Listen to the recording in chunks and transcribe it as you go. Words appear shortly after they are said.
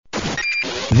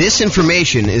This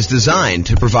information is designed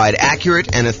to provide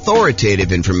accurate and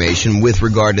authoritative information with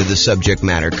regard to the subject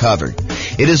matter covered.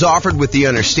 It is offered with the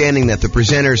understanding that the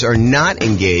presenters are not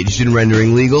engaged in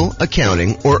rendering legal,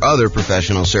 accounting, or other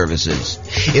professional services.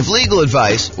 If legal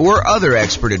advice or other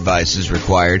expert advice is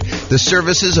required, the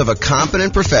services of a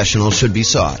competent professional should be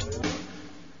sought.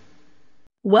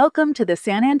 Welcome to the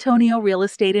San Antonio Real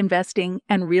Estate Investing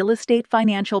and Real Estate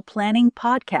Financial Planning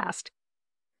Podcast.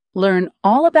 Learn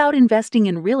all about investing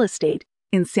in real estate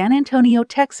in San Antonio,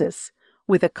 Texas,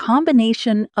 with a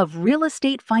combination of real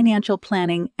estate financial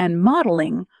planning and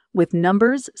modeling with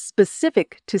numbers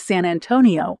specific to San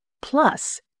Antonio,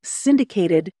 plus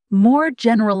syndicated, more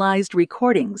generalized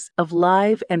recordings of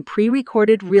live and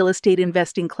pre-recorded real estate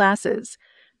investing classes,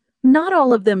 not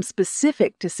all of them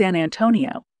specific to San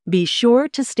Antonio. Be sure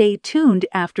to stay tuned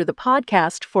after the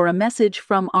podcast for a message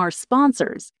from our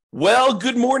sponsors. Well,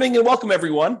 good morning and welcome,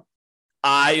 everyone.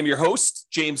 I am your host,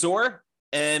 James Orr,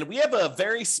 and we have a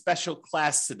very special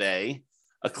class today,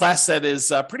 a class that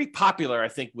is pretty popular, I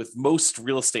think, with most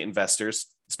real estate investors,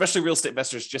 especially real estate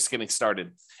investors just getting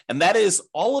started. And that is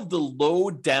all of the low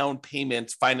down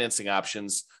payment financing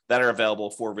options that are available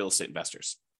for real estate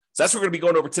investors. So that's what we're going to be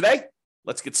going over today.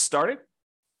 Let's get started.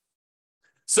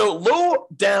 So low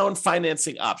down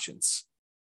financing options.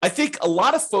 I think a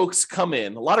lot of folks come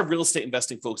in, a lot of real estate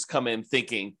investing folks come in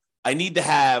thinking, I need to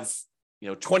have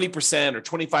 20% or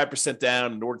 25%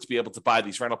 down in order to be able to buy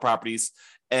these rental properties.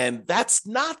 And that's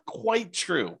not quite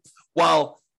true.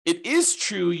 While it is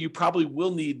true, you probably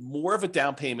will need more of a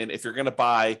down payment if you're going to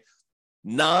buy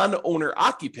non-owner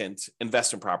occupant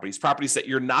investment properties that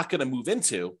you're not going to move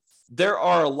into. There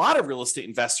are a lot of real estate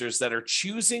investors that are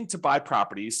choosing to buy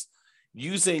properties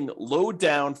using low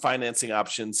down financing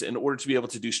options in order to be able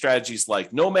to do strategies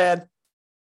like nomad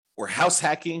or house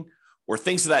hacking or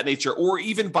things of that nature, or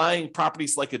even buying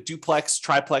properties like a duplex,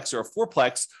 triplex, or a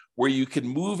fourplex where you can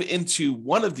move into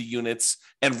one of the units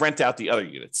and rent out the other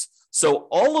units. So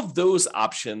all of those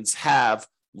options have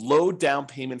low down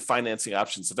payment financing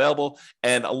options available.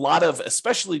 And a lot of,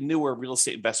 especially newer real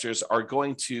estate investors, are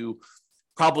going to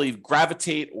probably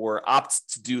gravitate or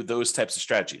opt to do those types of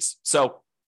strategies. So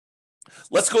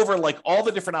let's go over like all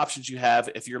the different options you have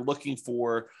if you're looking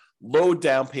for low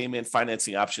down payment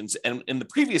financing options. And in the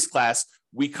previous class,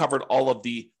 we covered all of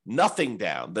the nothing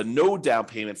down, the no down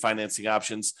payment financing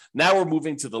options. Now we're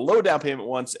moving to the low down payment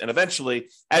ones. And eventually,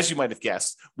 as you might have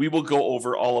guessed, we will go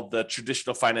over all of the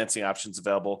traditional financing options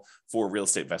available for real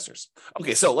estate investors.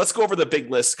 Okay, so let's go over the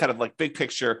big list, kind of like big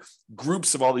picture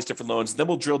groups of all these different loans. And then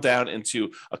we'll drill down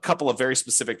into a couple of very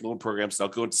specific loan programs. And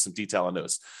I'll go into some detail on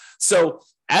those. So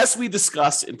as we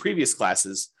discussed in previous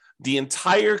classes, the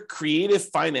entire creative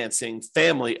financing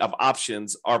family of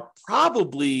options are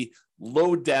probably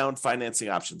low down financing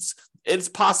options. It's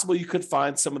possible you could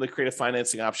find some of the creative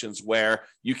financing options where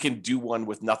you can do one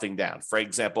with nothing down. For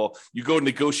example, you go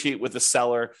negotiate with a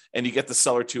seller and you get the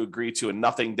seller to agree to a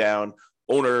nothing down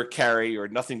owner carry or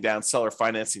nothing down seller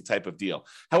financing type of deal.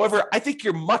 However, I think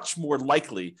you're much more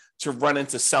likely to run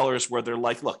into sellers where they're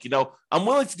like, look, I'm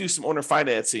willing to do some owner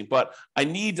financing, but I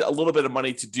need a little bit of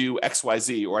money to do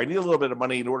XYZ, or I need a little bit of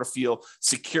money in order to feel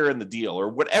secure in the deal, or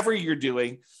whatever you're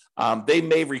doing. They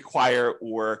may require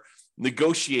or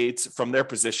negotiate from their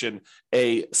position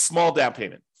a small down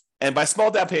payment. And by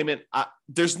small down payment,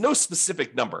 there's no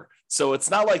specific number. So it's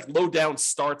not like low down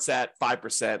starts at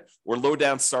 5% or low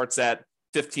down starts at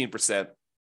 15%.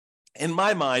 In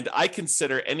my mind, I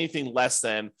consider anything less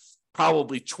than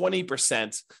probably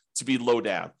 20% to be low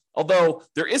down. Although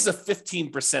there is a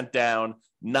 15% down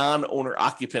non-owner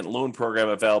occupant loan program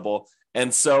available.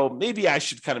 And so maybe I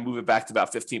should kind of move it back to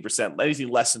about 15%. Anything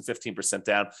less than 15%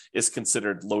 down is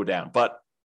considered low down, but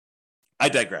I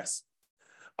digress.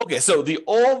 Okay, so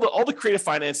all the creative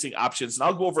financing options, and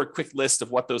I'll go over a quick list of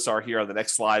what those are here on the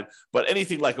next slide, but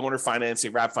anything like owner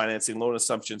financing, wrap financing, loan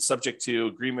assumption, subject to,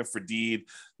 agreement for deed,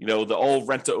 the old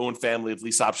rent-to-own family of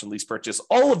lease option, lease purchase,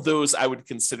 all of those I would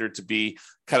consider to be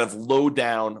kind of low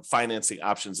down financing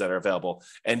options that are available.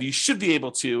 And you should be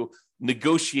able to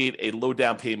negotiate a low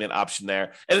down payment option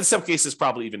there, and in some cases,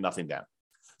 probably even nothing down.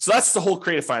 So that's the whole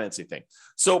creative financing thing.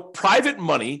 So private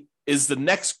money is the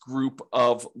next group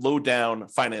of low down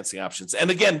financing options.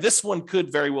 And again, this one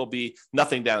could very well be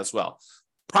nothing down as well.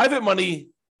 Private money,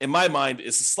 in my mind,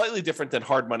 is slightly different than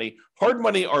hard money. Hard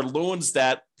money are loans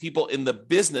that people in the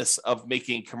business of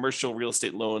making commercial real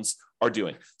estate loans are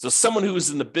doing. So someone who is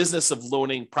in the business of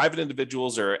loaning private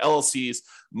individuals or LLCs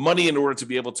money in order to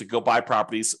be able to go buy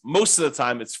properties. Most of the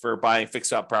time it's for buying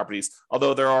fixed out properties,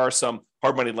 although there are some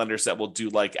hard money lenders that will do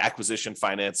like acquisition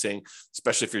financing,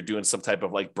 especially if you're doing some type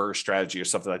of like BRRRR strategy or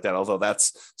something like that, although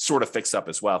that's sort of fixed up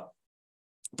as well.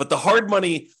 But the hard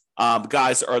money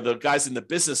guys are the guys in the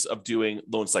business of doing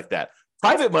loans like that.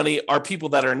 Private money are people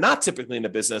that are not typically in the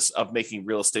business of making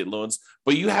real estate loans,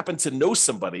 but you happen to know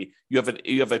somebody, you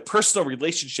have a personal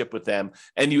relationship with them,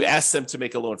 and you ask them to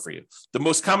make a loan for you. The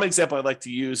most common example I like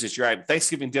to use is you're at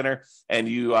Thanksgiving dinner and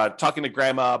you talking to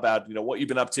grandma about what you've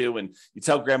been up to, and you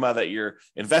tell grandma that you're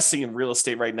investing in real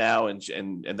estate right now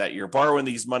and that you're borrowing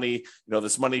this money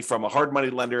from a hard money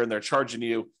lender, and they're charging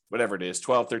you whatever it is,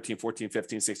 12, 13, 14,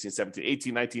 15, 16, 17,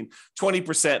 18, 19,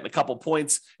 20% and a couple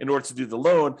points in order to do the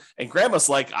loan. And grandma's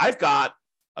like, I've got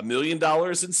 $1 million in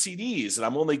CDs and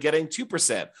I'm only getting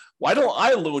 2%. Why don't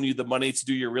I loan you the money to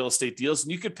do your real estate deals?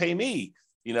 And you could pay me,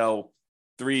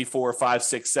 3, 4, 5,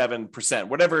 6, 7%,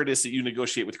 whatever it is that you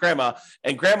negotiate with grandma.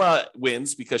 And grandma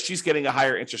wins because she's getting a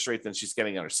higher interest rate than she's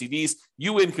getting on her CDs.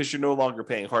 You win because you're no longer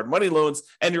paying hard money loans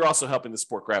and you're also helping to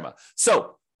support grandma.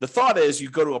 So the thought is you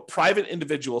go to a private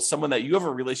individual, someone that you have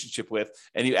a relationship with,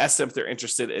 and you ask them if they're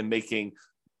interested in making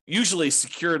usually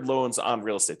secured loans on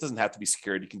real estate. It doesn't have to be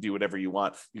secured. You can do whatever you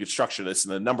want. You can structure this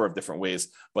in a number of different ways,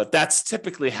 but that's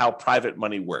typically how private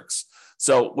money works.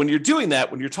 So when you're doing that,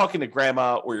 when you're talking to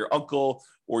grandma or your uncle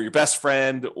or your best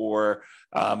friend or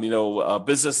a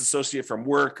business associate from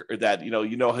work, or that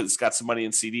has got some money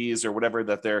in CDs or whatever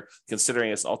that they're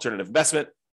considering as an alternative investment,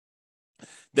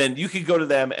 then you can go to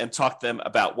them and talk to them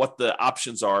about what the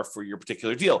options are for your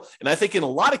particular deal. And I think in a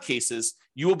lot of cases,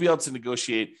 you will be able to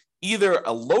negotiate either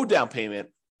a low down payment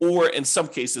or in some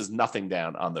cases, nothing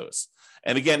down on those.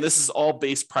 And again, this is all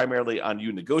based primarily on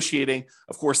you negotiating.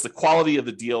 Of course, the quality of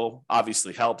the deal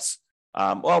obviously helps.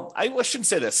 I shouldn't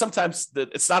say that. Sometimes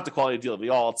it's not the quality of the deal at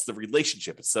all. It's the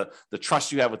relationship. It's the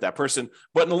trust you have with that person.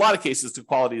 But in a lot of cases, the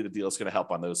quality of the deal is going to help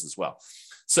on those as well.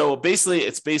 So basically,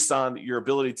 it's based on your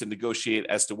ability to negotiate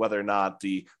as to whether or not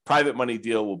the private money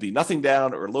deal will be nothing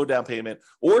down or low down payment,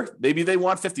 or maybe they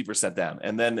want 50% down.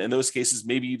 And then in those cases,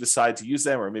 maybe you decide to use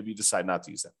them or maybe you decide not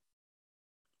to use them.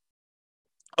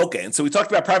 Okay, and so we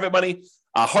talked about private money.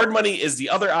 Hard money is the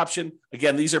other option.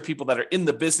 Again, these are people that are in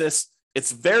the business.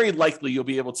 It's very likely you'll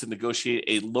be able to negotiate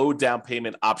a low down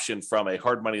payment option from a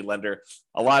hard money lender.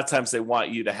 A lot of times they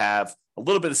want you to have a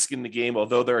little bit of skin in the game,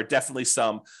 although there are definitely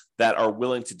some that are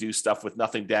willing to do stuff with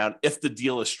nothing down if the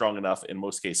deal is strong enough in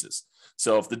most cases.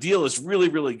 So if the deal is really,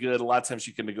 really good, a lot of times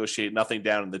you can negotiate nothing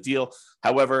down in the deal.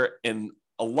 However, in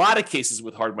a lot of cases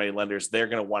with hard money lenders, they're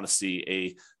going to want to see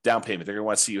a down payment. They're going to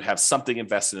want to see you have something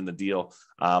invested in the deal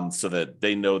so that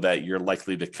they know that you're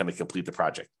likely to kind of complete the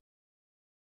project.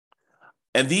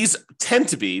 And these tend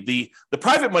to be the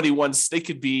private money ones. They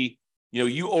could be,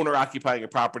 you owner occupying a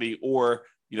property, or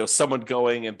someone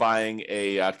going and buying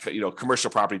a commercial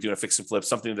property, doing a fix and flip,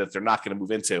 something that they're not going to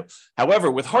move into. However,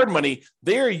 with hard money,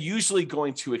 they're usually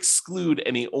going to exclude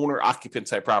any owner occupant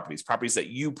type properties that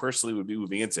you personally would be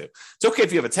moving into. It's okay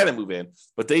if you have a tenant move in,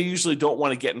 but they usually don't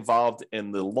want to get involved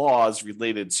in the laws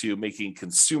related to making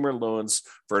consumer loans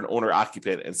for an owner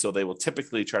occupant. And so they will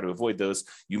typically try to avoid those.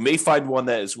 You may find one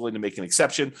that is willing to make an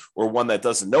exception, or one that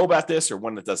doesn't know about this, or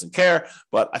one that doesn't care.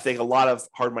 But I think a lot of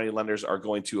hard money lenders are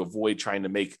going to avoid trying to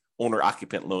make owner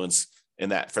occupant loans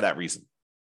for that reason.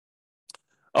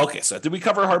 Okay, so did we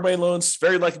cover hard money loans?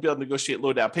 Very likely to be able to negotiate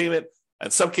low down payment.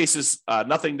 In some cases,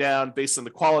 nothing down based on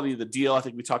the quality of the deal. I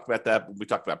think we talked about that when we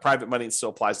talked about private money. It still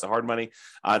applies to hard money,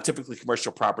 typically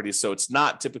commercial properties. So it's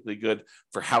not typically good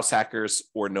for house hackers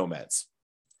or nomads.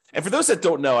 And for those that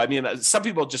don't know, some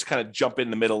people just kind of jump in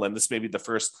the middle, and this may be the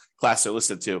first class they're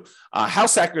listening to.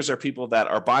 House hackers are people that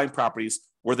are buying properties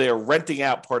where they are renting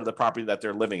out part of the property that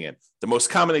they're living in. The most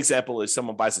common example is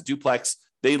someone buys a duplex,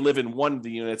 they live in one of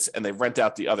the units and they rent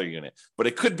out the other unit. But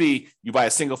it could be you buy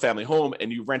a single family home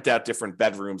and you rent out different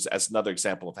bedrooms as another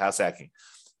example of house hacking.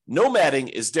 Nomading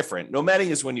is different. Nomading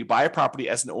is when you buy a property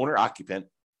as an owner occupant.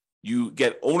 You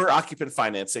get owner occupant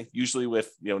financing, usually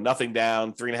with nothing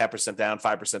down, 3.5% down,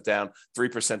 5% down,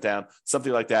 3% down,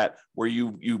 something like that, where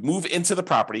you move into the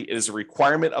property. It is a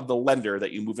requirement of the lender that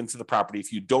you move into the property.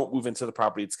 If you don't move into the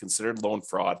property, it's considered loan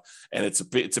fraud, and it's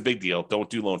a big deal.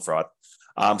 Don't do loan fraud.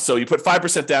 So you put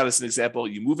 5% down as an example.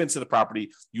 You move into the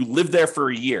property. You live there for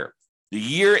a year. The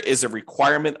year is a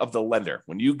requirement of the lender.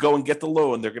 When you go and get the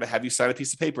loan, they're going to have you sign a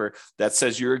piece of paper that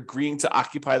says you're agreeing to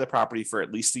occupy the property for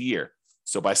at least a year.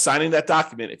 So by signing that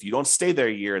document, if you don't stay there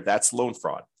a year, that's loan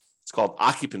fraud. It's called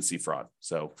occupancy fraud.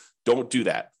 So don't do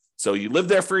that. So you live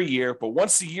there for a year, but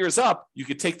once the year is up, you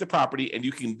can take the property and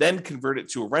you can then convert it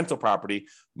to a rental property,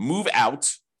 move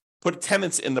out, put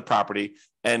tenants in the property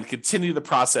and continue the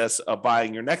process of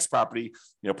buying your next property,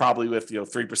 probably with 3%,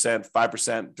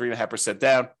 5%, 3.5%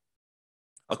 down.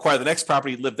 Acquire the next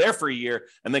property, live there for a year,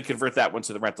 and then convert that one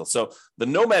to the rental. So the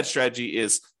nomad strategy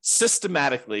is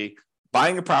systematically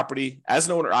buying a property as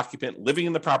an owner occupant, living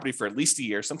in the property for at least a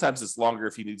year. Sometimes it's longer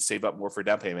if you need to save up more for a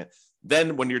down payment.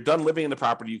 Then when you're done living in the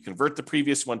property, you convert the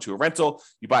previous one to a rental,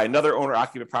 you buy another owner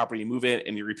occupant property, you move in,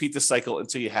 and you repeat the cycle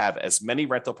until you have as many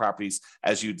rental properties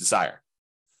as you desire.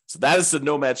 So that is the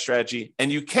nomad strategy.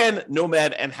 And you can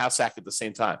nomad and house hack at the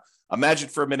same time. Imagine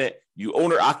for a minute, you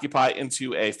owner occupy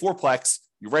into a fourplex,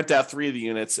 you rent out 3 of the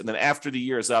units, and then after the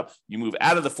year is up, you move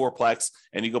out of the fourplex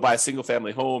and you go buy a single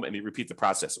family home and you repeat the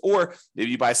process. Or maybe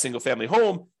you buy a single family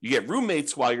home, you get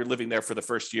roommates while you're living there for the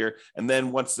first year. And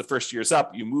then once the first year is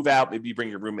up, you move out, maybe you bring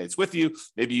your roommates with you,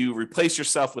 maybe you replace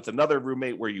yourself with another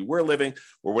roommate where you were living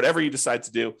or whatever you decide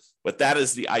to do. But that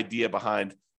is the idea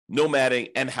behind nomading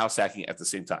and house hacking at the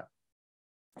same time.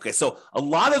 Okay, so a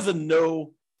lot of the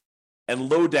no and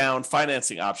low down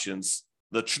financing options,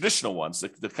 the traditional ones,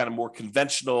 the kind of more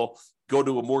conventional, go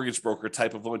to a mortgage broker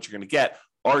type of loans you're going to get,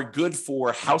 are good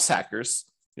for house hackers.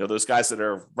 Those guys that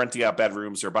are renting out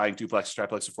bedrooms or buying duplexes,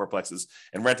 triplexes, or fourplexes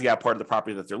and renting out part of the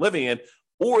property that they're living in,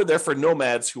 or they're for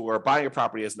nomads who are buying a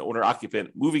property as an owner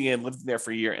occupant, moving in, living there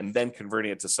for a year, and then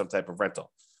converting it to some type of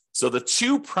rental. So the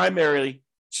two primary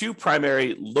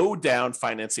low down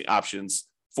financing options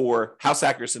for house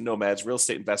hackers and nomads, real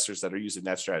estate investors that are using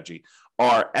that strategy,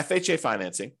 are FHA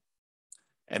financing.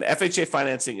 And FHA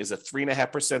financing is a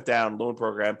 3.5% down loan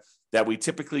program that we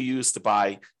typically use to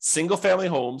buy single family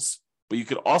homes, but you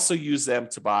could also use them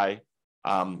to buy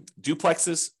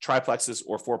duplexes, triplexes,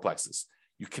 or fourplexes.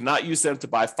 You cannot use them to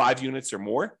buy 5 units or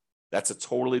more. That's a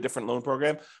totally different loan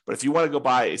program. But if you want to go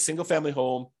buy a single family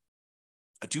home,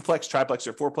 a duplex, triplex,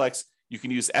 or fourplex, you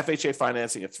can use FHA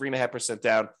financing, a 3.5%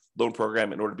 down loan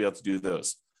program, in order to be able to do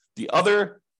those. The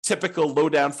other typical low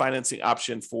down financing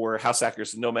option for house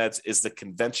hackers and nomads is the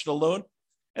conventional loan,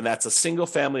 and that's a single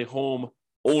family home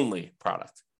only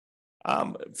product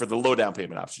for the low down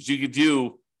payment options. You could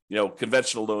do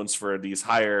conventional loans for these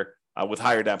higher with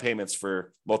higher down payments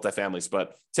for multifamilies,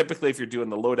 but typically if you're doing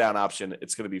the low down option,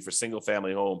 it's going to be for single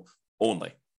family home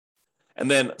only. And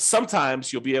then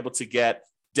sometimes you'll be able to get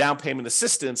down payment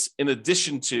assistance in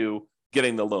addition to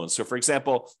getting the loan. So for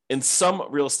example, in some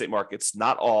real estate markets,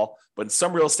 not all, but in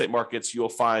some real estate markets, you'll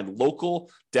find local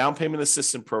down payment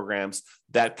assistance programs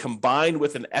that combine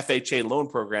with an FHA loan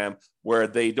program where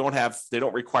they don't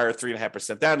require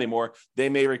 3.5% down anymore. They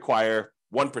may require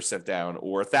 1% down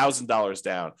or $1,000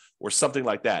 down or something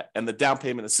like that. And the down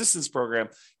payment assistance program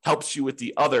helps you with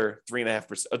the other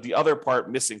 3.5%, the other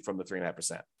part missing from the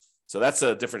 3.5%. So that's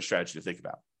a different strategy to think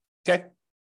about. Okay.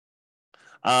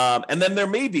 And then there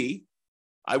may be,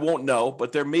 I won't know,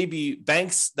 but there may be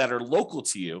banks that are local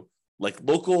to you, like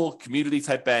local community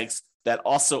type banks that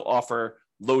also offer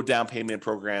low down payment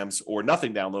programs or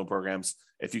nothing down loan programs,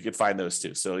 if you could find those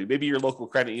too. So maybe your local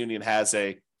credit union has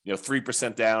a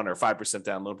 3% down or 5%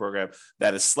 down loan program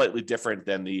that is slightly different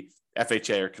than the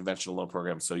FHA or conventional loan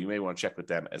program. So you may want to check with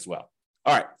them as well.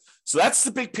 All right. So that's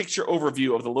the big picture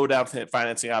overview of the low down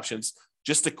financing options.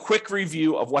 Just a quick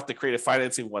review of what the creative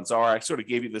financing ones are. I sort of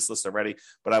gave you this list already,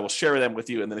 but I will share them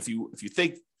with you. And then if you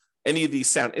think any of these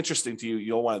sound interesting to you,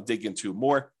 you'll want to dig into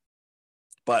more.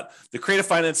 But the creative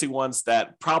financing ones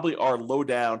that probably are low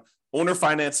down: owner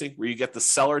financing, where you get the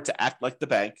seller to act like the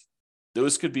bank.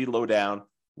 Those could be low down.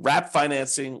 Wrap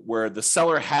financing, where the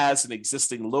seller has an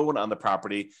existing loan on the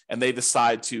property and they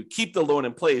decide to keep the loan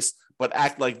in place, but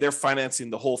act like they're financing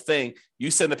the whole thing.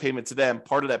 You send a payment to them.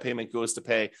 Part of that payment goes to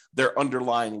pay their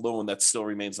underlying loan that still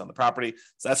remains on the property.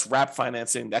 So that's wrap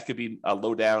financing. That could be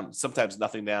low down, sometimes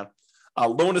nothing down.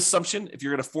 Loan assumption, if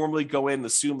you're going to formally go in and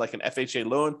assume like an FHA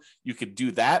loan, you could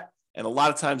do that. And a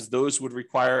lot of times those would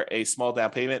require a small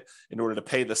down payment in order to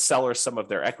pay the seller some of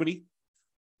their equity.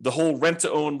 The whole rent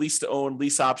to own, lease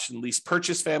option, lease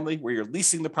purchase family, where you're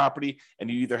leasing the property and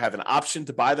you either have an option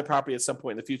to buy the property at some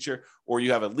point in the future, or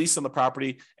you have a lease on the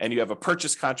property and you have a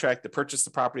purchase contract to purchase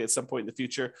the property at some point in the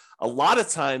future. A lot of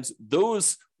times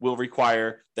those will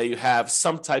require that you have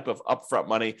some type of upfront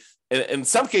money. And in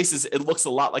some cases, it looks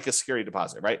a lot like a security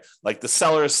deposit, right? Like the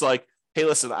seller is like, hey,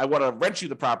 listen, I want to rent you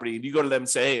the property. And you go to them and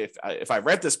say, hey, if I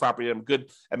rent this property, I'm good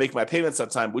at making my payments on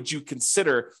time. Would you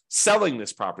consider selling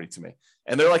this property to me?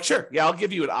 And they're like, sure, yeah, I'll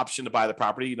give you an option to buy the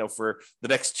property, for the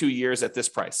next 2 years at this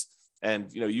price.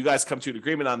 And, you guys come to an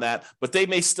agreement on that, but they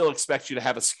may still expect you to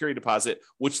have a security deposit,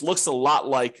 which looks a lot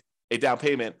like a down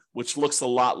payment, which looks a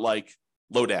lot like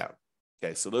low down.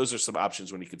 Okay. So those are some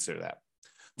options when you consider that.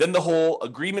 Then the whole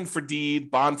agreement for deed,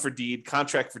 bond for deed,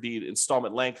 contract for deed,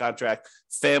 installment land contract,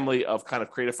 family of kind of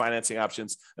creative financing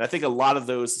options. And I think a lot of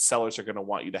those sellers are going to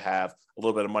want you to have a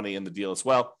little bit of money in the deal as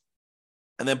well.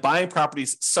 And then buying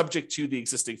properties subject to the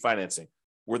existing financing,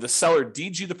 where the seller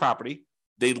deeds you the property,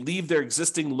 they leave their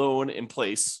existing loan in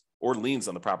place, or liens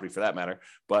on the property for that matter,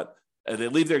 but they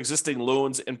leave their existing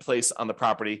loans in place on the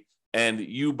property, and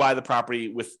you buy the property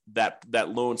with that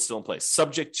loan still in place,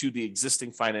 subject to the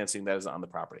existing financing that is on the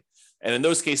property. And in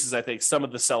those cases, I think some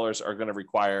of the sellers are going to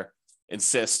require,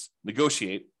 insist,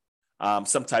 negotiate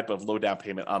some type of low down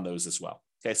payment on those as well.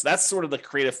 Okay, so that's sort of the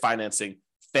creative financing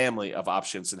family of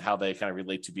options and how they kind of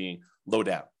relate to being low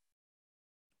down.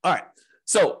 All right,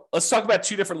 so let's talk about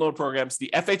two different loan programs, the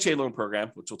FHA loan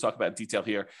program, which we'll talk about in detail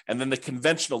here, and then the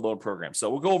conventional loan program. So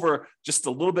we'll go over just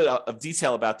a little bit of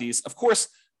detail about these. Of course,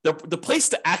 the place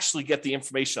to actually get the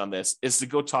information on this is to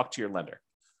go talk to your lender.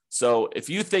 So if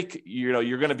you think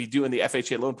you're going to be doing the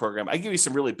FHA loan program, I give you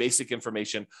some really basic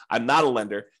information. I'm not a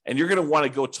lender, and you're going to want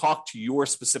to go talk to your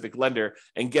specific lender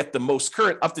and get the most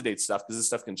current up-to-date stuff, because this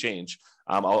stuff can change.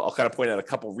 I'll kind of point out a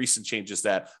couple of recent changes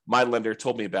that my lender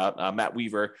told me about. Matt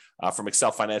Weaver from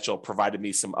Excel Financial provided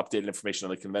me some updated information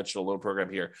on the conventional loan program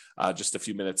here just a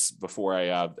few minutes before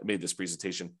I made this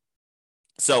presentation.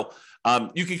 So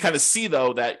you can kind of see,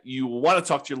 though, that you want to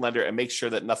talk to your lender and make sure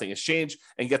that nothing has changed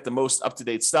and get the most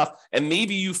up-to-date stuff. And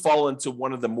maybe you fall into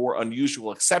one of the more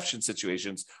unusual exception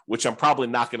situations, which I'm probably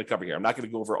not going to cover here. I'm not going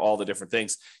to go over all the different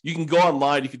things. You can go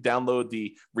online, you can download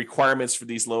the requirements for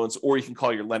these loans, or you can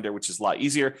call your lender, which is a lot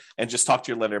easier, and just talk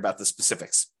to your lender about the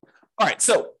specifics. All right,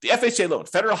 so the FHA loan,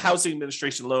 Federal Housing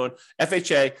Administration loan,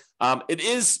 FHA, it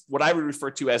is what I would refer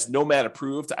to as nomad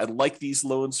approved. I like these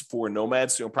loans for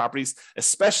nomads to own properties,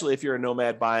 especially if you're a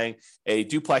nomad buying a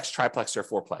duplex, triplex, or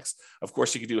fourplex. Of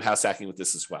course, you can do house hacking with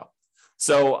this as well.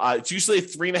 So it's usually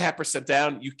 3.5%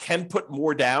 down. You can put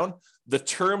more down. The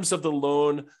terms of the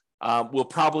loan will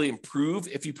probably improve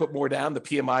if you put more down. The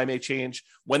PMI may change.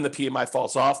 When the PMI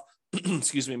falls off,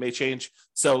 may change.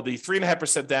 So the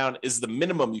 3.5% down is the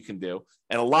minimum you can do.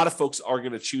 And a lot of folks are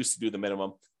going to choose to do the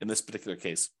minimum in this particular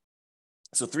case.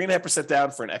 So 3.5%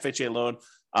 down for an FHA loan.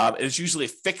 It is usually a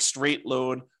fixed rate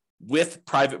loan with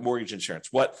private mortgage insurance,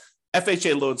 what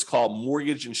FHA loans call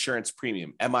mortgage insurance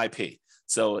premium, MIP.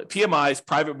 So PMI is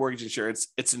private mortgage insurance.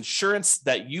 It's insurance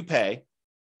that you pay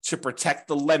to protect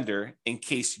the lender in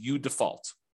case you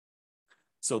default.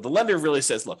 So the lender really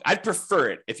says, look, I'd prefer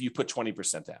it if you put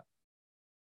 20% down.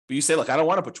 But you say, look, I don't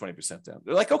want to put 20% down.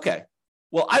 They're like, okay,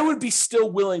 well, I would be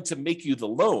still willing to make you the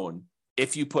loan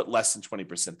if you put less than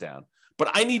 20% down, but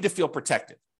I need to feel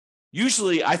protected.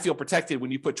 Usually I feel protected when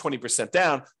you put 20%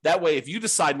 down. That way, if you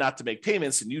decide not to make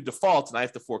payments and you default and I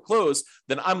have to foreclose,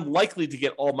 then I'm likely to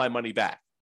get all my money back.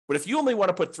 But if you only want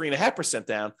to put 3.5%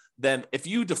 down, then if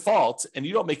you default and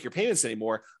you don't make your payments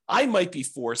anymore, I might be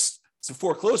forced to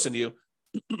foreclose on you,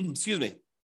 excuse me,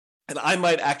 and I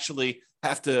might actually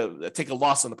have to take a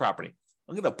loss on the property.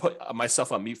 I'm going to put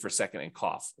myself on mute for a second and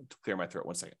cough to clear my throat.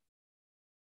 1 second.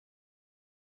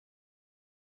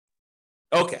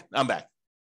 Okay, I'm back.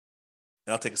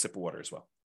 And I'll take a sip of water as well.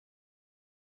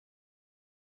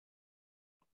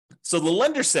 So the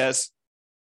lender says,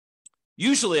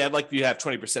 usually I'd like you to have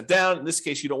 20% down. In this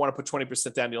case, you don't want to put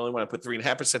 20% down. You only want to put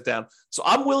 3.5% down. So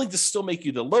I'm willing to still make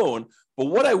you the loan. But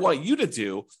what I want you to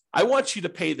do, I want you to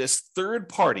pay this third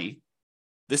party,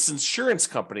 this insurance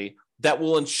company that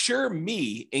will insure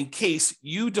me in case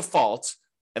you default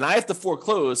and I have to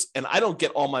foreclose and I don't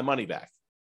get all my money back.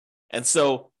 And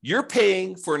so you're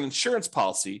paying for an insurance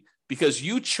policy because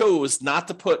you chose not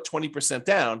to put 20%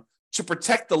 down to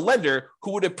protect the lender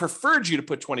who would have preferred you to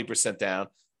put 20% down.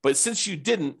 But since you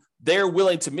didn't, they're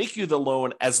willing to make you the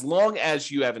loan as long as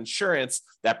you have insurance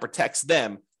that protects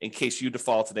them in case you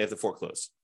default and they have to foreclose.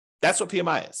 That's what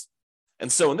PMI is.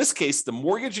 And so in this case, the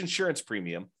mortgage insurance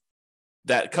premium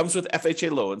that comes with FHA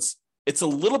loans, it's a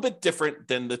little bit different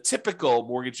than the typical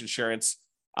mortgage insurance,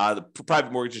 the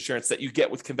private mortgage insurance that you get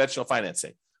with conventional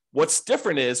financing. What's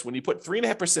different is when you put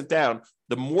 3.5% down,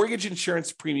 the mortgage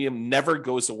insurance premium never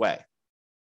goes away.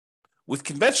 With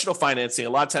conventional financing, a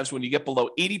lot of times when you get below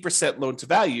 80% loan to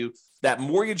value, that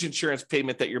mortgage insurance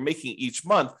payment that you're making each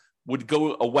month would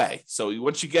go away. So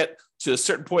once you get to a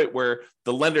certain point where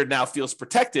the lender now feels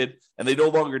protected and they no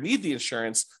longer need the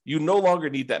insurance, you no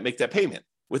longer need that, make that payment.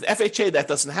 With FHA, that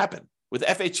doesn't happen. With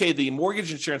FHA, the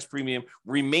mortgage insurance premium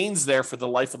remains there for the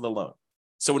life of the loan.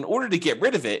 So in order to get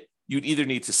rid of it, you'd either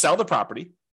need to sell the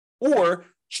property or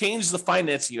change the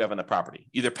financing you have on the property,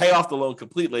 either pay off the loan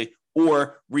completely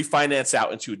or refinance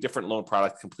out into a different loan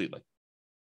product completely.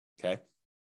 Okay.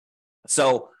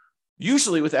 So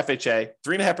Usually with FHA,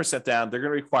 3.5% down, they're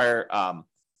going to require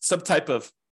some type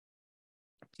of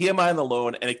PMI on the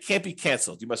loan, and it can't be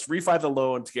canceled. You must refi the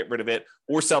loan to get rid of it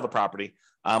or sell the property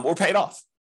or pay it off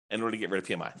in order to get rid of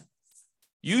PMI.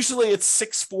 Usually it's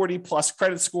 640 plus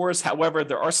credit scores. However,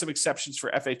 there are some exceptions for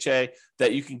FHA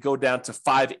that you can go down to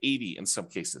 580 in some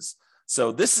cases.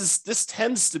 So this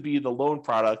tends to be the loan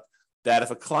product that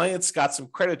if a client's got some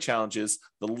credit challenges,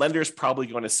 the lender is probably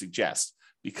going to suggest,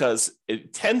 because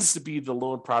it tends to be the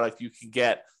loan product you can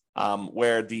get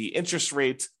where the interest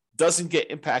rate doesn't get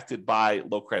impacted by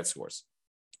low credit scores.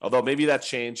 Although maybe that's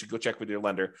changed, you go check with your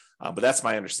lender, but that's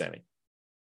my understanding.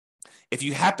 If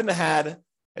you happen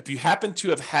to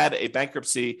have had a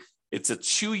bankruptcy, it's a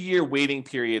 2-year waiting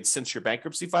period since your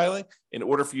bankruptcy filing in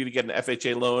order for you to get an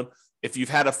FHA loan. If you've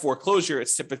had a foreclosure,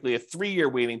 it's typically a 3-year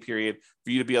waiting period for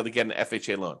you to be able to get an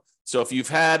FHA loan. So if you've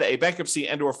had a bankruptcy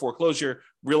and or foreclosure,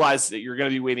 realize that you're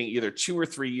going to be waiting either 2 or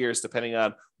 3 years, depending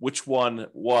on which one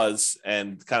was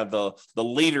and kind of the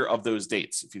later of those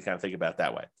dates, if you kind of think about it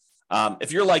that way.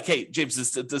 If you're like, hey, James,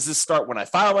 does this start when I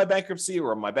file my bankruptcy,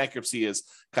 or my bankruptcy is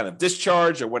kind of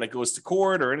discharged, or when it goes to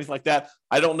court or anything like that?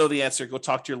 I don't know the answer. Go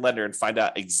talk to your lender and find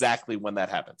out exactly when that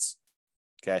happens.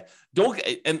 Okay.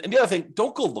 And the other thing,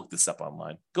 don't go look this up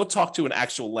online. Go talk to an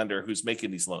actual lender who's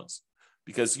making these loans,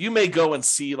 because you may go and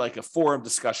see like a forum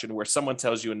discussion where someone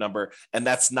tells you a number and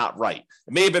that's not right.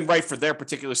 It may have been right for their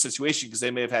particular situation because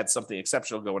they may have had something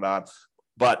exceptional going on.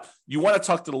 But you want to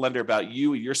talk to the lender about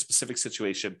you, your specific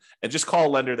situation, and just call a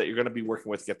lender that you're going to be working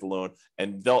with to get the loan,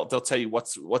 and they'll tell you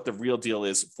what the real deal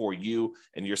is for you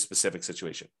and your specific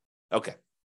situation. Okay.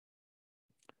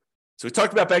 So we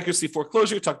talked about bankruptcy,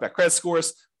 foreclosure, we talked about credit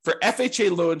scores. For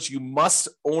FHA loans, you must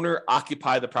owner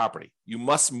occupy the property. You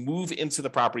must move into the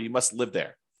property. You must live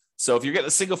there. So if you're getting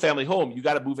a single family home, you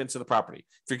got to move into the property.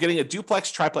 If you're getting a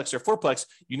duplex, triplex, or fourplex,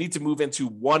 you need to move into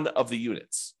one of the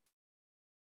units.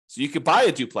 So you could buy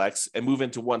a duplex and move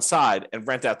into one side and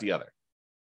rent out the other.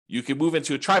 You can move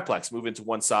into a triplex, move into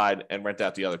one side and rent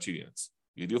out the other 2 units.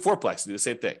 You can do a fourplex, do the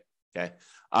same thing. Okay.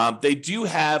 They do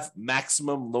have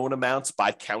maximum loan amounts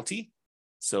by county.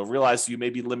 So realize you may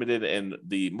be limited in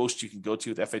the most you can go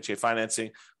to with FHA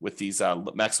financing with these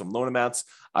maximum loan amounts.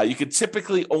 You can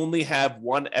typically only have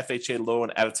one FHA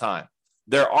loan at a time.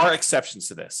 There are exceptions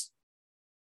to this.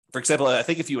 For example, I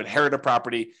think if you inherit a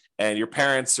property and your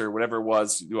parents or whatever it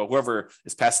was, whoever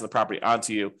is passing the property on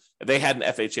to you, they had an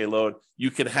FHA loan,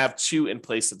 you can have 2 in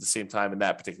place at the same time in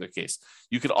that particular case.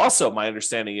 You could also, my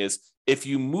understanding is, if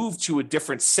you move to a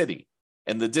different city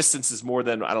and the distance is more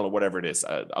than, I don't know, whatever it is,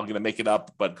 I'm going to make it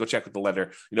up, but go check with the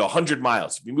lender, 100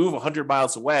 miles. If you move 100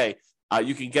 miles away,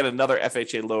 you can get another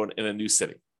FHA loan in a new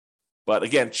city. But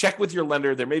again, check with your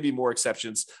lender. There may be more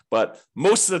exceptions, but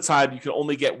most of the time you can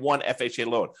only get one FHA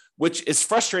loan, which is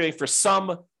frustrating for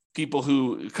some people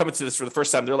who come into this for the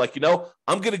first time. They're like,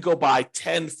 I'm going to go buy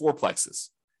 10 fourplexes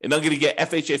and I'm going to get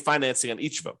FHA financing on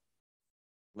each of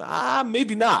them.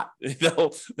 Maybe not.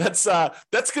 That's going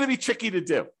to be tricky to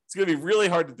do. It's going to be really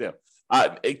hard to do.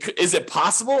 Is it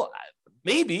possible?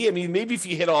 Maybe. Maybe if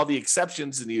you hit all the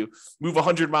exceptions and you move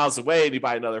 100 miles away and you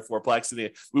buy another fourplex, and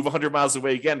you move 100 miles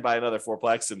away again, buy another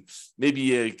fourplex, and maybe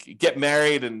you get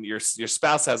married and your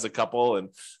spouse has a couple and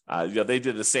they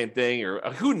did the same thing, or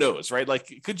who knows, right?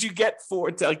 Like, could you get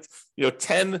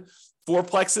 10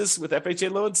 fourplexes with FHA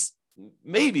loans?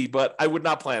 Maybe, but I would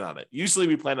not plan on it. Usually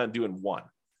we plan on doing one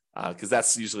because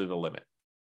that's usually the limit.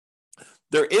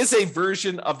 There is a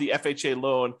version of the FHA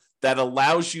loan that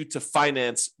allows you to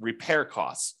finance repair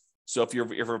costs. So if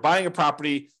you're buying a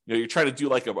property, you're trying to do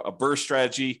like a BRRRR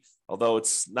strategy, although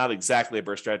it's not exactly a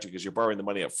BRRRR strategy because you're borrowing the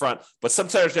money up front, but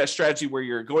sometimes that strategy where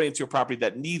you're going into a property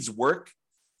that needs work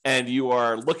and you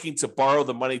are looking to borrow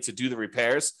the money to do the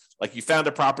repairs, like you found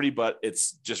a property, but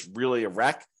it's just really a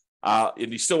wreck.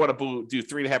 And you still want to do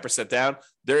 3.5% down.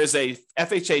 There is a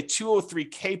FHA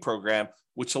 203K program,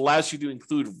 which allows you to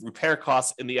include repair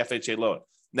costs in the FHA loan.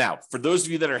 Now, for those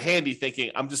of you that are handy thinking,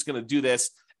 I'm just going to do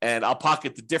this and I'll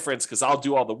pocket the difference because I'll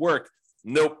do all the work.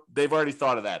 Nope, they've already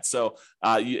thought of that. So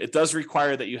it does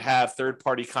require that you have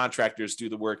third-party contractors do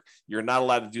the work. You're not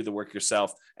allowed to do the work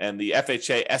yourself. And the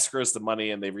FHA escrows the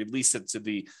money and they release it to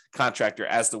the contractor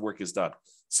as the work is done.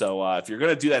 So if you're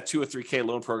going to do that 203K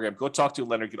loan program, go talk to a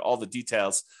lender, get all the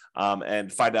details,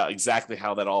 and find out exactly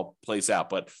how that all plays out.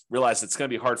 But realize it's going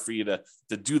to be hard for you to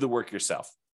do the work yourself.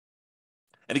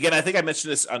 And again, I think I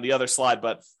mentioned this on the other slide,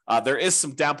 but there is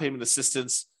some down payment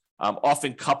assistance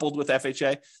often coupled with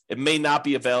FHA. It may not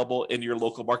be available in your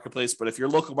local marketplace, but if your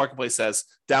local marketplace has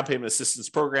down payment assistance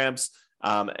programs,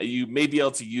 You may be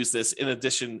able to use this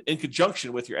in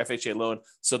conjunction with your FHA loan,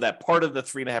 so that part of the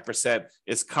 3.5%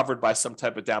 is covered by some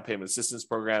type of down payment assistance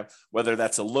program, whether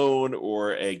that's a loan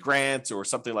or a grant or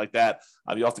something like that.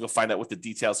 You have to go find out what the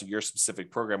details of your specific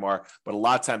program are, but a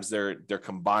lot of times they're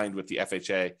combined with the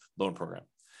FHA loan program.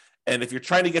 And if you're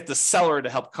trying to get the seller to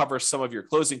help cover some of your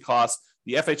closing costs,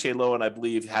 the FHA loan, I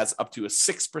believe, has up to a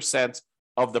 6%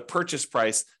 of the purchase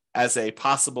price as a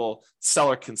possible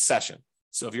seller concession.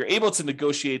 So if you're able to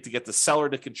negotiate to get the seller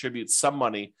to contribute some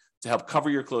money to help cover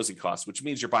your closing costs, which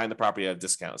means you're buying the property at a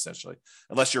discount, essentially,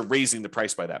 unless you're raising the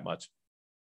price by that much.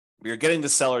 If you're getting the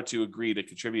seller to agree to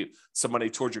contribute some money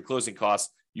towards your closing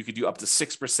costs, you could do up to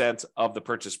 6% of the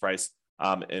purchase price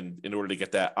in order to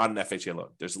get that on an FHA loan.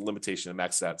 There's a limitation to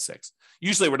max out at 6.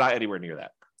 Usually we're not anywhere near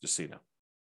that, just so you know.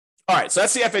 All right, so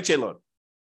that's the FHA loan.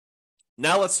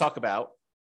 Now let's talk about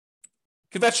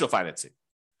conventional financing.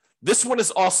 This one is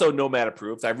also Nomad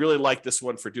approved. I really like this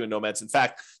one for doing Nomads. In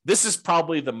fact, this is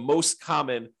probably the most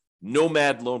common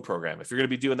Nomad loan program. If you're going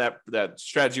to be doing that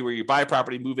strategy where you buy a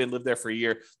property, move in, live there for a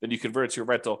year, then you convert it to a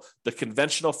rental, the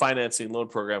conventional financing loan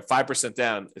program, 5%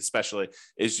 down especially,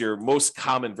 is your most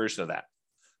common version of that.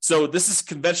 So this is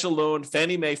conventional loan,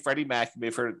 Fannie Mae, Freddie Mac, you may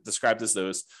have heard it described as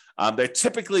those. They're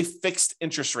typically fixed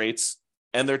interest rates,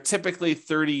 and they're typically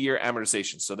 30-year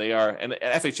amortization. So they are, and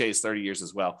FHA is 30 years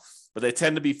as well, but they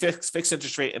tend to be fixed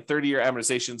interest rate and 30-year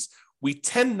amortizations. We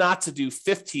tend not to do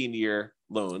 15-year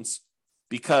loans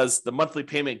because the monthly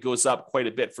payment goes up quite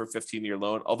a bit for a 15-year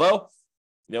loan. Although,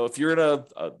 if you're in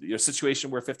a situation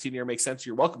where 15-year makes sense,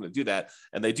 you're welcome to do that.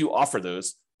 And they do offer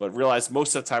those, but realize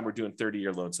most of the time we're doing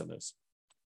 30-year loans on those.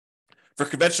 For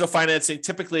conventional financing,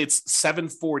 typically it's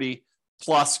 740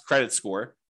 plus credit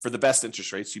score for the best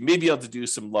interest rates. You may be able to do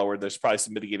some lower. There's probably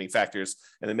some mitigating factors,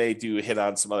 and they may do hit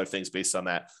on some other things based on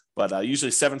that. But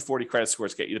usually 740 credit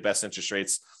scores get you the best interest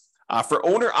rates. For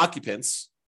owner occupants,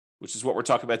 which is what we're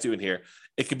talking about doing here,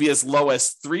 it could be as low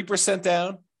as 3%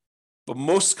 down, but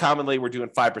most commonly we're doing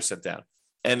 5% down.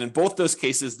 And in both those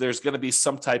cases, there's going to be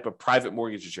some type of private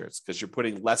mortgage insurance because you're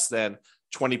putting less than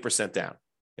 20% down.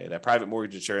 Okay, that private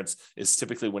mortgage insurance is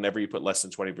typically whenever you put less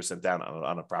than 20% down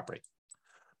on a property.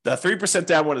 The 3%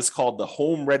 down one is called the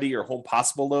Home Ready or Home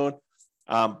Possible loan.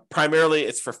 Primarily,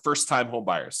 it's for first-time home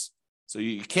buyers. So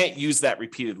you can't use that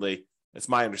repeatedly. It's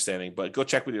my understanding, but go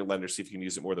check with your lender, see if you can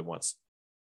use it more than once.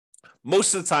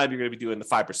 Most of the time, you're going to be doing the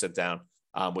 5% down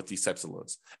with these types of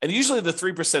loans. And usually the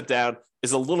 3% down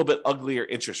is a little bit uglier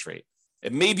interest rate.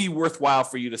 It may be worthwhile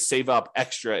for you to save up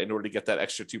extra in order to get that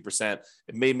extra 2%.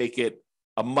 It may make it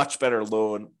a much better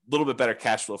loan, a little bit better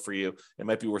cash flow for you. It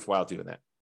might be worthwhile doing that.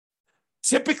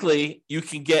 Typically, you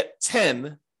can get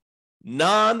 10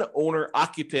 non-owner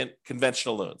occupant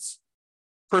conventional loans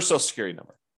per Social Security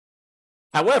number.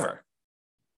 However,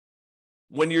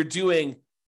 when you're doing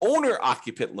owner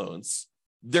occupant loans,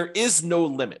 there is no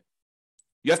limit.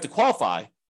 You have to qualify,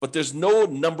 but there's no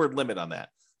numbered limit on that.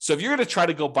 So if you're going to try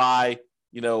to go buy,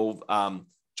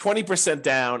 20%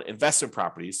 down investment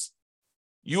properties,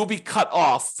 you will be cut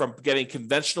off from getting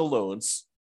conventional loans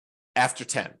after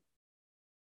 10.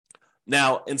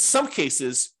 Now, in some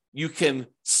cases, you can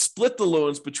split the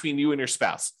loans between you and your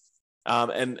spouse.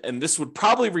 And this would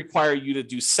probably require you to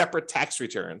do separate tax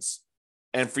returns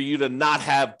and for you to not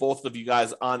have both of you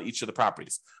guys on each of the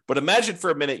properties. But imagine for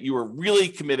a minute you were really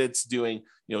committed to doing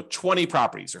 20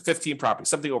 properties or 15 properties,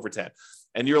 something over 10.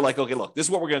 And you're like, okay, look, this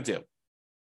is what we're going to do.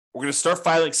 We're going to start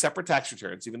filing separate tax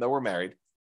returns, even though we're married.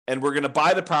 And we're going to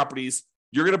buy the properties.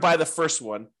 You're going to buy the first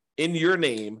one in your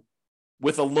name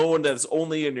with a loan that is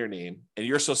only in your name and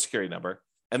your Social Security number.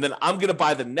 And then I'm going to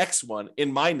buy the next one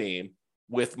in my name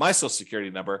with my Social Security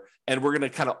number. And we're going to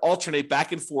kind of alternate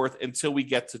back and forth until we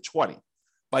get to 20.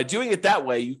 By doing it that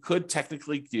way, you could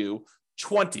technically do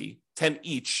 10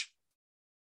 each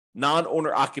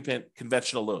non-owner occupant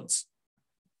conventional loans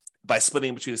by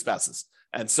splitting between the spouses.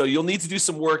 And so you'll need to do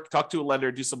some work, talk to a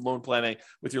lender, do some loan planning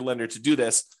with your lender to do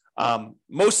this.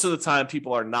 Most of the time,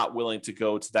 people are not willing to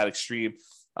go to that extreme.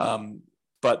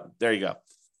 But there you go.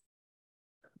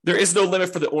 There is no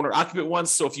limit for the owner occupant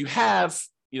ones. So if you have,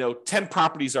 10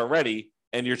 properties already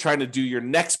and you're trying to do your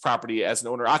next property as an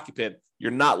owner occupant,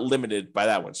 you're not limited by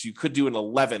that one. So you could do an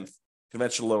 11th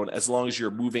conventional loan as long as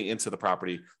you're moving into the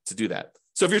property to do that.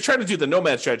 So if you're trying to do the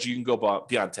Nomad strategy, you can go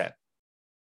beyond 10.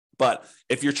 But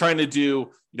if you're trying to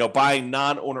do, buying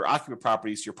non-owner occupant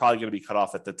properties, you're probably going to be cut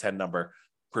off at the 10 number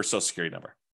per Social Security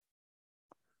number.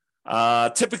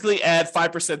 Typically add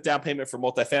 5% down payment for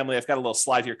multifamily. I've got a little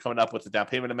slide here coming up with the down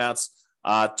payment amounts.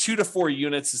 2 to 4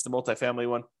 units is the multifamily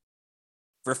one.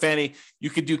 For Fannie, you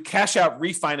could do cash out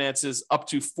refinances up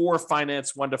to 4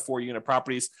 finance 1 to 4 unit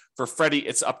properties. For Freddie,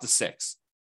 it's up to 6.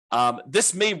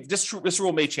 This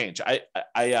rule may change.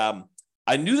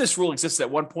 I knew this rule existed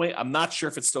at one point. I'm not sure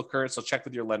if it's still current, so check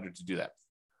with your lender to do that.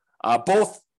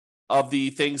 Both of the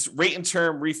things, rate and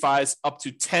term refis up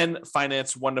to 10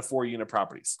 finance 1 to 4 unit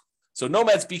properties. So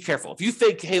nomads, be careful. If you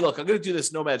think, hey, look, I'm going to do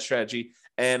this nomad strategy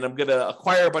and I'm going to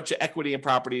acquire a bunch of equity and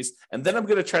properties, and then I'm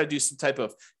going to try to do some type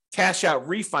of cash out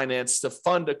refinance to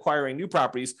fund acquiring new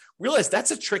properties, realize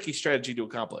that's a tricky strategy to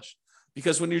accomplish.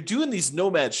 Because when you're doing these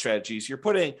nomad strategies, you're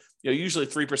putting usually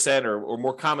 3% or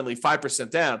more commonly 5%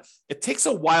 down. It takes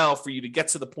a while for you to get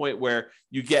to the point where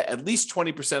you get at least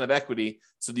 20% of equity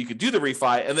so that you could do the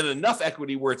refi, and then enough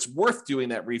equity where it's worth doing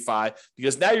that refi,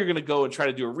 because now you're going to go and try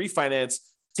to do a refinance,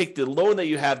 take the loan that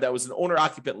you have that was an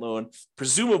owner-occupant loan,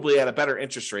 presumably at a better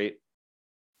interest rate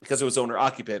because it was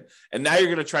owner-occupant, and now you're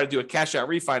going to try to do a cash-out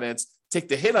refinance, take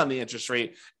the hit on the interest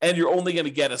rate, and you're only going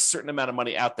to get a certain amount of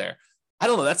money out there. I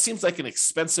don't know. That seems like an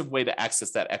expensive way to access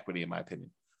that equity, in my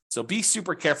opinion. So be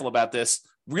super careful about this.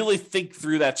 Really think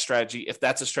through that strategy if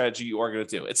that's a strategy you are going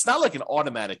to do. It's not like an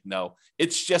automatic no.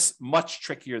 It's just much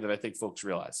trickier than I think folks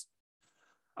realize.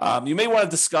 You may want to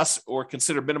discuss or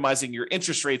consider minimizing your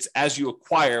interest rates as you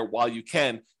acquire while you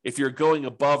can if you're going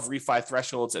above refi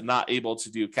thresholds and not able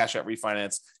to do cash out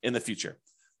refinance in the future.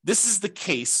 This is the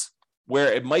case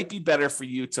where it might be better for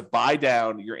you to buy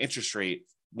down your interest rate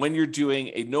when you're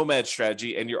doing a nomad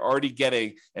strategy and you're already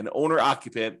getting an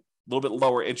owner-occupant, a little bit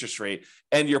lower interest rate,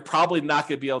 and you're probably not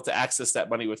going to be able to access that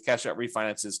money with cash out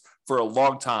refinances for a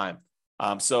long time.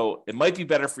 So it might be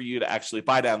better for you to actually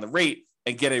buy down the rate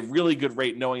and get a really good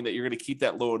rate, knowing that you're going to keep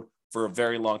that loan for a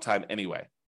very long time anyway.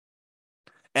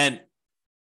 And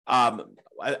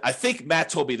I think Matt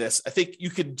told me this. I think you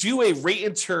could do a rate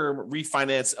and term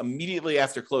refinance immediately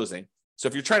after closing. So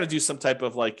if you're trying to do some type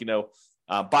of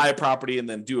buy a property and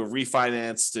then do a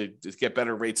refinance to get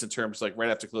better rates in terms like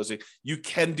right after closing, you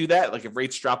can do that. Like if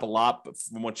rates drop a lot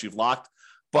from what you've locked,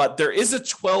 but there is a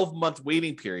 12-month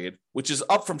waiting period, which is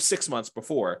up from 6 months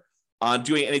before on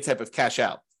doing any type of cash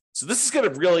out. So this is going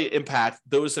to really impact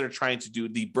those that are trying to do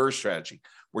the BRRRR strategy,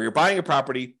 where you're buying a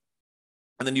property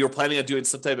and then you're planning on doing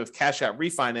some type of cash out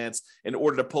refinance in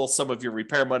order to pull some of your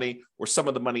repair money or some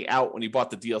of the money out when you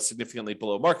bought the deal significantly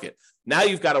below market. Now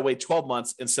you've got to wait 12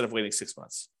 months instead of waiting 6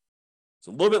 months.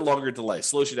 So a little bit longer delay,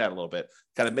 slows you down a little bit,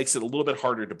 kind of makes it a little bit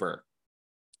harder to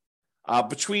BRRRR.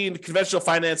 Between conventional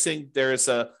financing, there's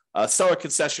a seller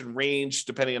concession range,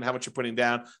 depending on how much you're putting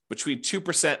down, between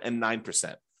 2% and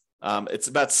 9%. It's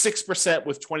about 6%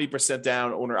 with 20%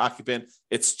 down owner occupant.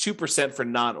 It's 2% for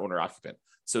non-owner occupant.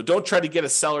 So don't try to get a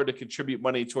seller to contribute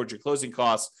money towards your closing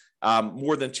costs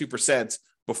more than 2%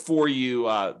 before you,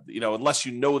 unless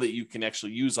you know that you can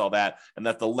actually use all that and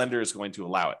that the lender is going to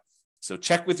allow it. So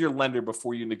check with your lender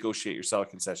before you negotiate your seller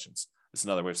concessions. That's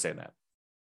another way of saying that.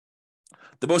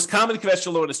 The most common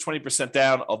conventional loan is 20%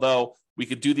 down, although we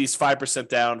could do these 5%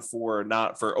 down for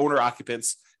owner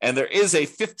occupants, and there is a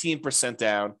 15%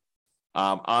 down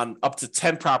on up to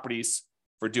 10 properties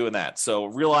for doing that. So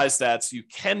realize that you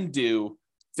can do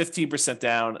 15%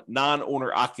 down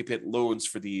non-owner occupant loans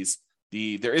for these.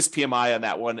 There is PMI on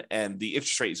that one, and the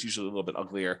interest rate is usually a little bit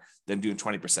uglier than doing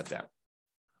 20% down.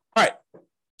 All right,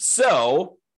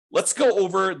 so let's go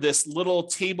over this little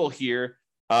table here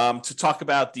to talk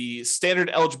about the standard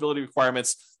eligibility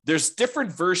requirements. There's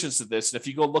different versions of this, and if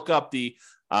you go look up the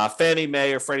Fannie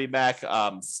Mae or Freddie Mac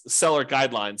seller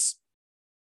guidelines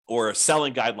or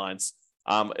selling guidelines,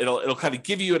 it'll kind of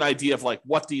give you an idea of like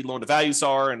what the loan to values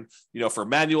are, and for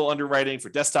manual underwriting, for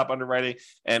desktop underwriting,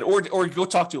 and or go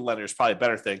talk to a lender is probably a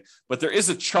better thing. But there is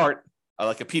a chart,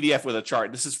 like a PDF with a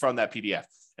chart. This is from that PDF,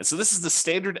 and so this is the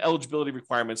standard eligibility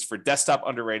requirements for desktop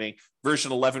underwriting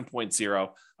version 11.0.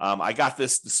 I got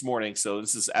this morning, so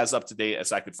this is as up to date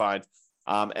as I could find,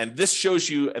 and this shows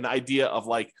you an idea of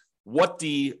like what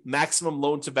the maximum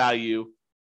loan to value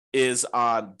is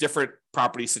on different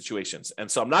property situations. And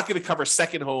so I'm not going to cover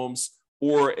second homes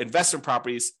or investment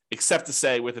properties, except to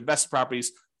say with investment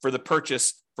properties, for the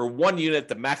purchase for one unit,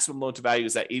 the maximum loan to value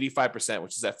is at 85%,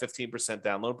 which is that 15%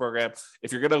 down loan program.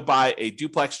 If you're going to buy a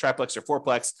duplex, triplex, or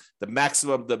fourplex,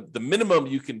 the minimum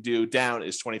you can do down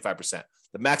is 25%.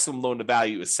 The maximum loan to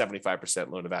value is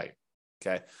 75% loan to value.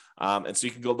 Okay. And so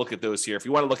you can go look at those here. If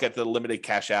you want to look at the limited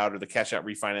cash out or the cash out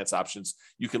refinance options,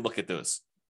 you can look at those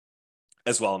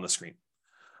as well on the screen.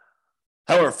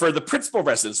 However, for the principal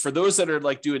residents, for those that are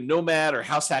like doing nomad or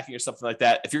house hacking or something like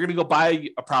that, if you're going to go buy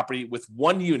a property with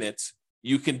one unit,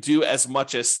 you can do as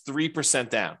much as 3%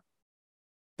 down.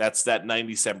 That's that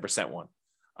 97% one.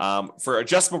 For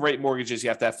adjustable rate mortgages, you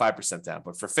have to have 5% down,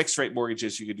 but for fixed rate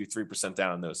mortgages, you could do 3%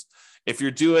 down on those. If you're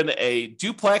doing a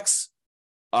duplex,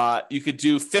 you could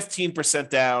do 15%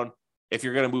 down if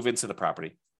you're going to move into the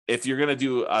property. If you're going to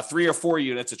do 3 or 4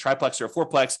 units, a triplex or a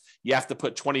fourplex, you have to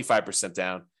put 25%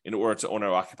 down in order to own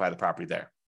or occupy the property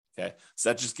there. Okay, so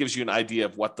that just gives you an idea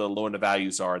of what the loan to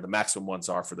values are, the maximum ones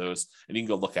are for those, and you can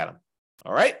go look at them.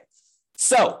 All right.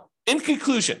 So in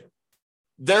conclusion,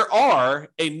 there are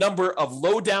a number of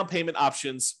low down payment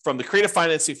options from the creative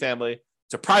financing family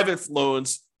to private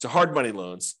loans to hard money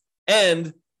loans.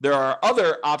 And there are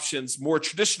other options, more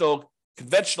traditional,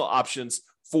 conventional options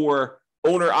for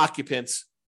owner occupants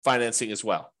financing as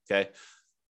well. Okay.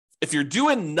 If you're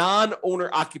doing non-owner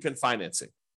occupant financing,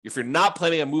 if you're not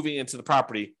planning on moving into the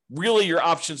property, really your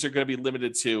options are going to be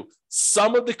limited to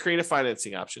some of the creative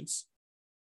financing options,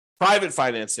 private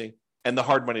financing, and the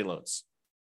hard money loans.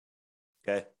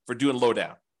 Okay, for doing low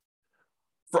down.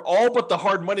 For all but the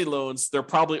hard money loans, there are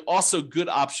probably also good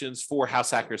options for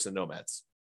house hackers and nomads.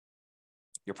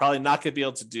 You're probably not going to be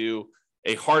able to do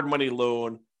a hard money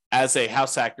loan as a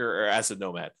house hacker or as a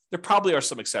nomad. There probably are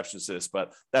some exceptions to this,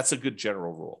 but that's a good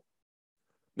general rule.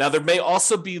 Now, there may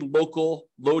also be local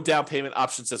low down payment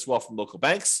options as well from local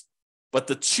banks, but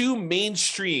the two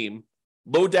mainstream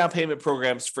low down payment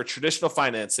programs for traditional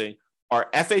financing are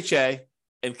FHA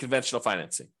and conventional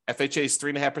financing. FHA is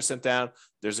 3.5% down.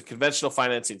 There's a conventional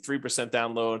financing 3%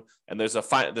 down loan, and there's a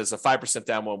 5%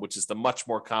 down one, which is the much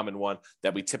more common one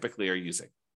that we typically are using.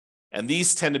 And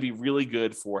these tend to be really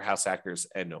good for house hackers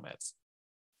and nomads.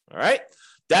 All right,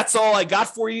 that's all I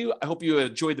got for you. I hope you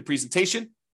enjoyed the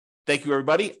presentation. Thank you,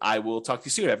 everybody. I will talk to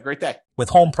you soon. Have a great day. With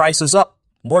home prices up,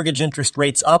 mortgage interest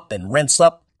rates up, and rents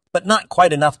up, but not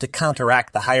quite enough to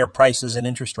counteract the higher prices and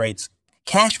interest rates,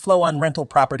 cash flow on rental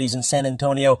properties in San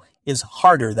Antonio is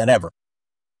harder than ever.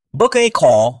 Book a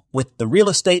call with the Real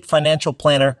Estate Financial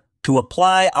Planner to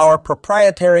apply our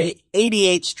proprietary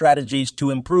 88 strategies to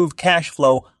improve cash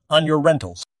flow on your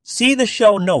rentals. See the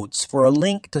show notes for a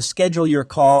link to schedule your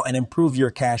call and improve your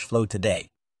cash flow today.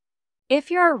 If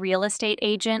you're a real estate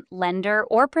agent, lender,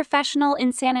 or professional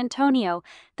in San Antonio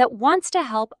that wants to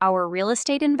help our real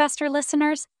estate investor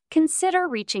listeners, consider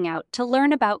reaching out to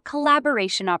learn about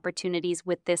collaboration opportunities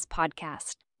with this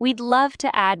podcast. We'd love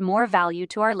to add more value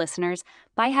to our listeners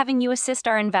by having you assist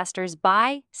our investors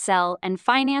buy, sell, and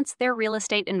finance their real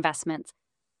estate investments.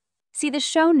 See the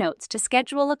show notes to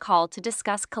schedule a call to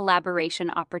discuss collaboration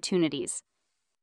opportunities.